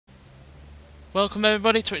Welcome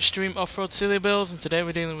everybody to Extreme Off-Road Silly Builds, and today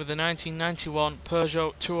we're dealing with the 1991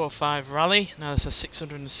 Peugeot 205 Rallye. Now this has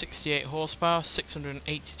 668 horsepower,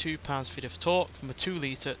 682 pounds-feet of torque from a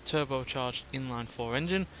 2-litre turbocharged inline-4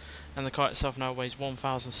 engine, and the car itself now weighs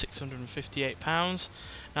 1,658 pounds.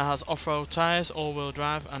 Now it has off-road tyres, all-wheel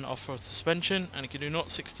drive and off-road suspension, and it can do 0 to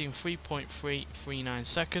 60 in 3.339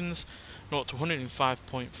 seconds, 0 to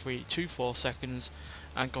 105.324 seconds,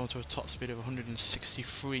 and going to a top speed of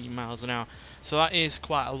 163 miles an hour. So that is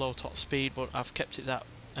quite a low top speed, but I've kept it at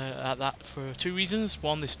that for two reasons.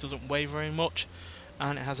 One, this doesn't weigh very much,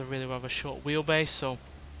 and it has a really rather short wheelbase, so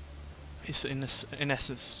it's in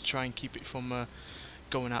essence to try and keep it from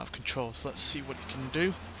going out of control. So let's see what it can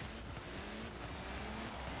do.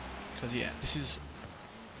 Because yeah, this is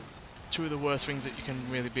two of the worst things that you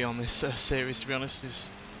can really be on this series, to be honest,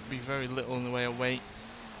 is be very little in the way of weight,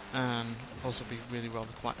 and also be really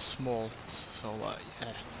rather quite small. So yeah,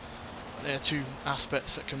 there are two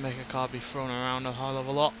aspects that can make a car be thrown around a hell of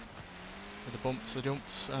a lot, with the bumps, the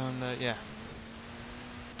jumps, and yeah.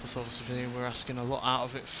 Plus obviously we're asking a lot out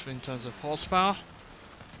of it in terms of horsepower.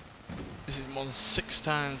 This is more than 6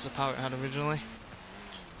 times the power it had originally,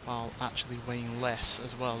 while actually weighing less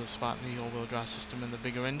as well, despite the all-wheel drive system and the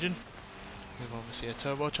bigger engine, with obviously a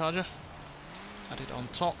turbocharger added on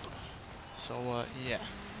top. So yeah,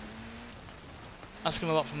 asking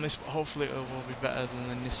a lot from this, but hopefully it will be better than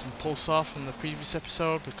the Nissan Pulsar from the previous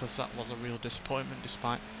episode, because that was a real disappointment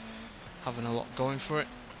despite having a lot going for it.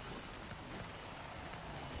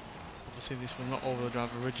 Obviously this was not all-wheel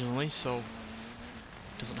drive originally, so it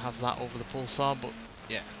doesn't have that over the Pulsar, but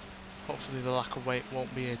yeah, hopefully the lack of weight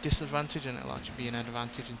won't be a disadvantage, and it'll actually be an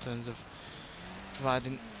advantage in terms of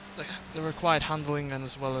providing the required handling, and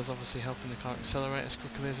as well as obviously helping the car accelerate as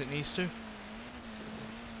quickly as it needs to.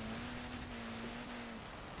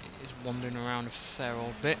 Is wandering around a fair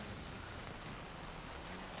old bit.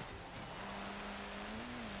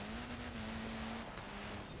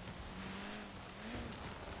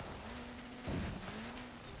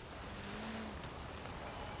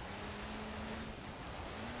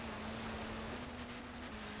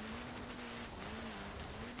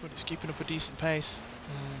 But it's keeping up a decent pace.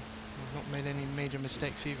 We've not made any major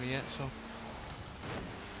mistakes either yet, so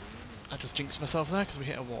I just jinxed myself there because we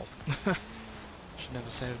hit a wall. Should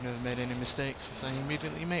never say I've never made any mistakes, as I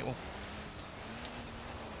immediately make one.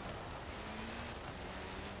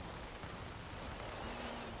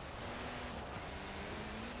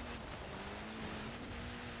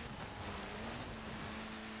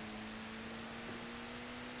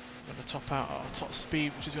 Going to top out at our top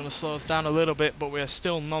speed, which is going to slow us down a little bit, but we are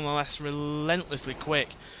still nonetheless relentlessly quick.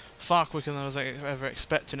 Far quicker than I was ever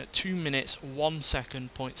expecting, at 2 minutes 1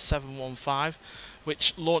 second .715,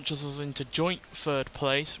 which launches us into joint third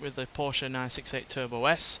place with the Porsche 968 Turbo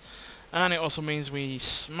S, and it also means we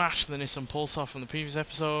smashed the Nissan Pulsar from the previous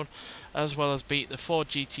episode, as well as beat the Ford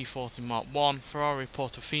GT40 Mark I, Ferrari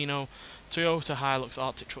Portofino, Toyota Hilux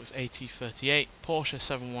Arctic Trucks AT38, Porsche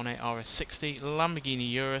 718 RS60, Lamborghini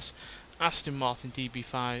Urus, Aston Martin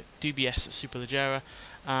DBS Superleggera,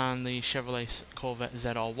 and the Chevrolet Corvette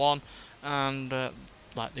ZR1, and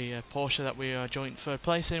like the Porsche that we are joint third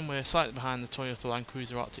place in, we're slightly behind the Toyota Land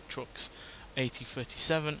Cruiser Arctic Trucks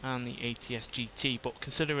AT37 and the ATS GT, but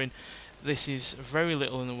considering this is very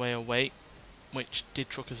little in the way of weight, which did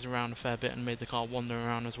truck us around a fair bit and made the car wander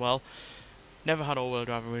around as well. Never had all-wheel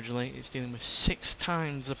drive originally, it's dealing with 6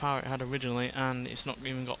 times the power it had originally, and it's not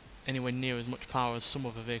even got anywhere near as much power as some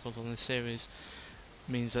other vehicles on this series.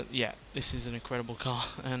 Means that yeah, this is an incredible car,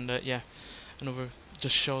 and yeah, another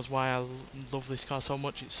just shows why I love this car so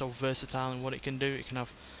much. It's so versatile in what it can do. It can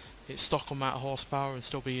have its stock amount of horsepower and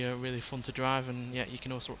still be really fun to drive, and yeah, you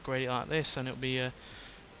can also upgrade it like this and it'll be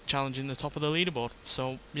challenging the top of the leaderboard.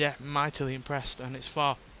 So yeah, mightily impressed, and it's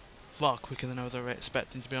far quicker than I was ever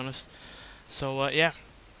expecting, to be honest. So yeah,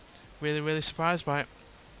 really surprised by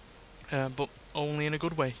it, but only in a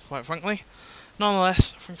good way, quite frankly.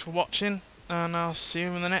 Nonetheless, thanks for watching, and I'll see you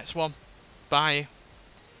in the next one. Bye.